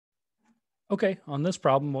Okay, on this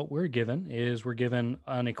problem, what we're given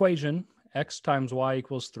an equation, x times y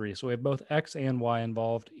equals 3. So we have both x and y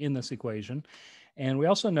involved in this equation. And we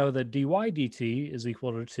also know that dy dt is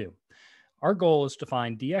equal to 2. Our goal is to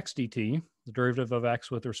find dx dt, the derivative of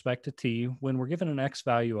x with respect to t, when we're given an x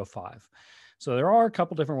value of 5. So there are a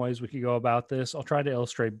couple different ways we could go about this. I'll try to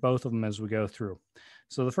illustrate both of them as we go through.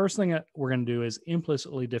 So the first thing that we're going to do is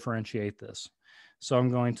implicitly differentiate this. So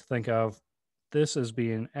I'm going to think of this as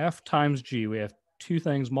being f times g. We have two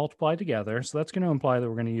things multiplied together. So that's going to imply that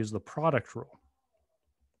we're going to use the product rule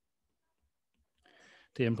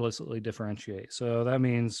to implicitly differentiate. So that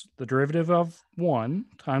means the derivative of one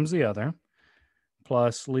times the other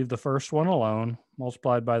plus leave the first one alone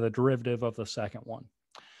multiplied by the derivative of the second one.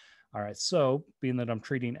 All right, so being that I'm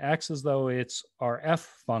treating x as though it's our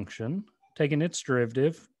f function, taking its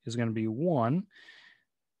derivative is going to be 1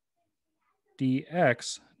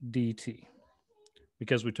 dx dt,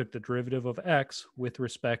 because we took the derivative of x with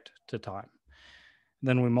respect to time.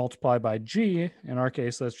 Then we multiply by g. In our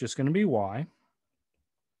case, that's just going to be y,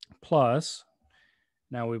 plus,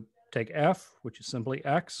 now we take f, which is simply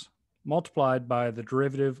x, multiplied by the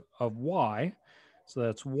derivative of y. So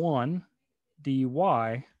that's 1 dy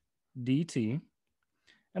dt.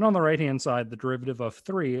 And on the right-hand side, the derivative of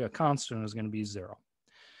 3, a constant, is going to be 0.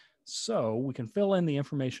 So we can fill in the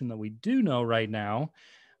information that we do know right now.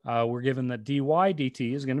 We're given that dy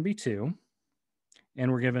dt is going to be 2, and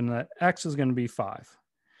we're given that x is going to be 5.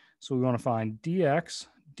 So we want to find dx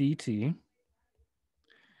dt.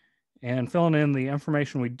 And filling in the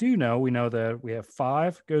information we do know, we know that we have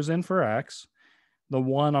 5 goes in for x. The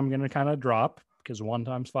 1 I'm going to kind of drop because 1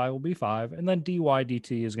 times 5 will be 5. And then dy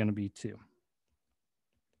dt is going to be 2.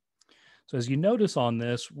 So as you notice on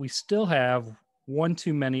this, we still have one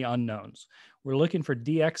too many unknowns. We're looking for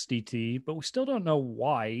dx dt, but we still don't know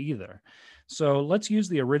y either. So let's use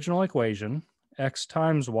the original equation, x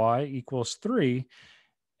times y equals 3,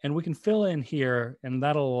 and we can fill in here, and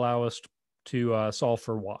that'll allow us to solve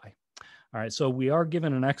for y. All right, so we are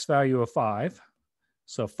given an x value of 5.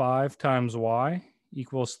 So 5 times y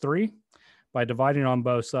equals 3. By dividing on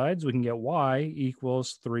both sides, we can get y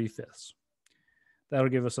equals 3/5. That'll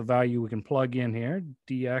give us a value we can plug in here,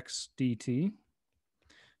 dx dt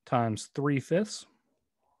times 3/5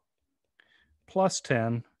 plus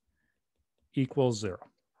 10 equals 0.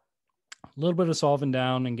 A little bit of solving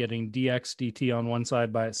down and getting dx dt on one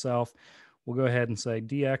side by itself. We'll go ahead and say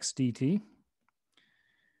dx dt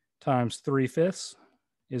times 3/5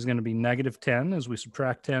 is going to be negative 10 as we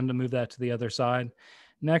subtract 10 to move that to the other side.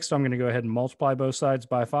 Next, I'm going to go ahead and multiply both sides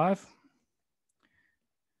by 5.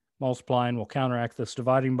 Multiplying will counteract this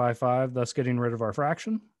dividing by 5, thus getting rid of our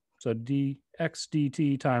fraction. So dx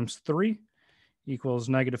dt times 3 equals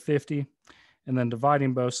negative 50. And then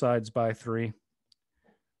dividing both sides by 3,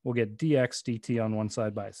 we'll get dx dt on one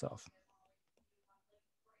side by itself.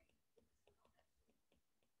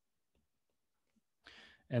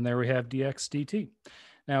 And there we have dx dt.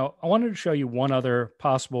 Now, I wanted to show you one other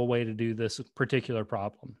possible way to do this particular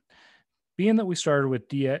problem. Being that we started with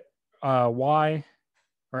y,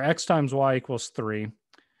 or x times y equals 3,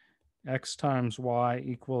 x times y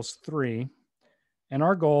equals 3, and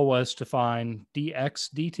our goal was to find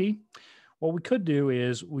dx dt, what we could do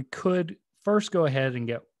is we could first go ahead and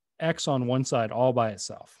get x on one side all by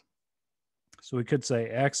itself. So we could say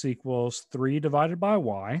x equals 3 divided by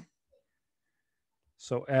y.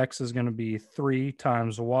 So x is going to be 3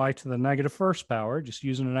 times y to the negative first power, just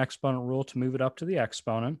using an exponent rule to move it up to the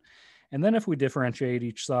exponent. And then if we differentiate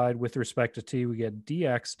each side with respect to t, we get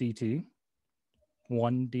dx dt,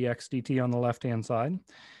 1 dx dt on the left-hand side.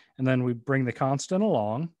 And then we bring the constant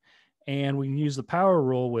along, and we can use the power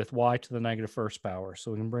rule with y to the negative first power.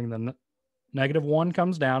 So we can bring the negative 1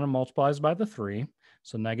 comes down and multiplies by the 3.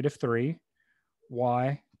 So negative 3,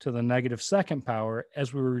 y to the negative second power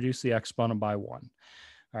as we reduce the exponent by 1.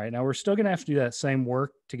 All right, now we're still going to have to do that same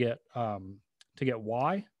work to get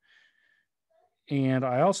y. And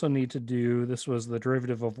I also need to do, this was the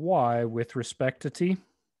derivative of y with respect to t.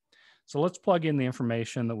 So let's plug in the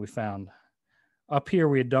information that we found. Up here,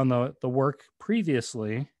 we had done the work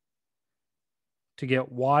previously to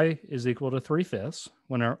get y is equal to 3/5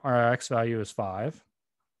 when our x value is 5.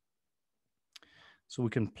 So we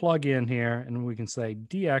can plug in here and we can say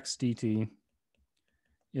dx dt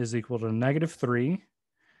is equal to negative 3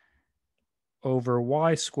 over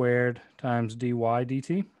y squared times dy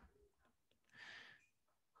dt.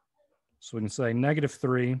 So we can say negative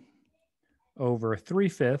 3 over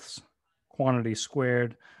 3/5 quantity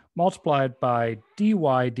squared multiplied by dy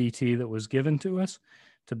dt that was given to us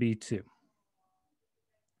to be 2.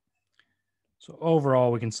 So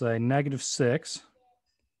overall, we can say negative 6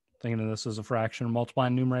 thinking of this as a fraction,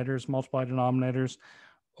 multiplying numerators, multiply denominators,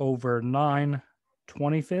 over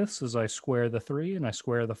 9/25 as I square the 3 and I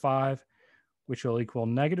square the 5, which will equal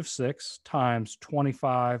 -6 times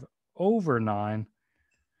 25 over 9,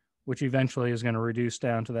 which eventually is going to reduce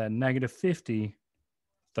down to that -50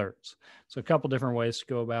 thirds. So a couple different ways to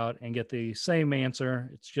go about and get the same answer.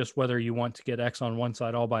 It's just whether you want to get x on one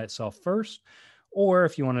side all by itself first, or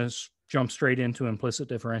if you want to jump straight into implicit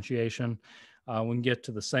differentiation, we can get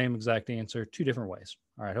to the same exact answer two different ways.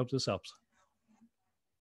 All right, hope this helps.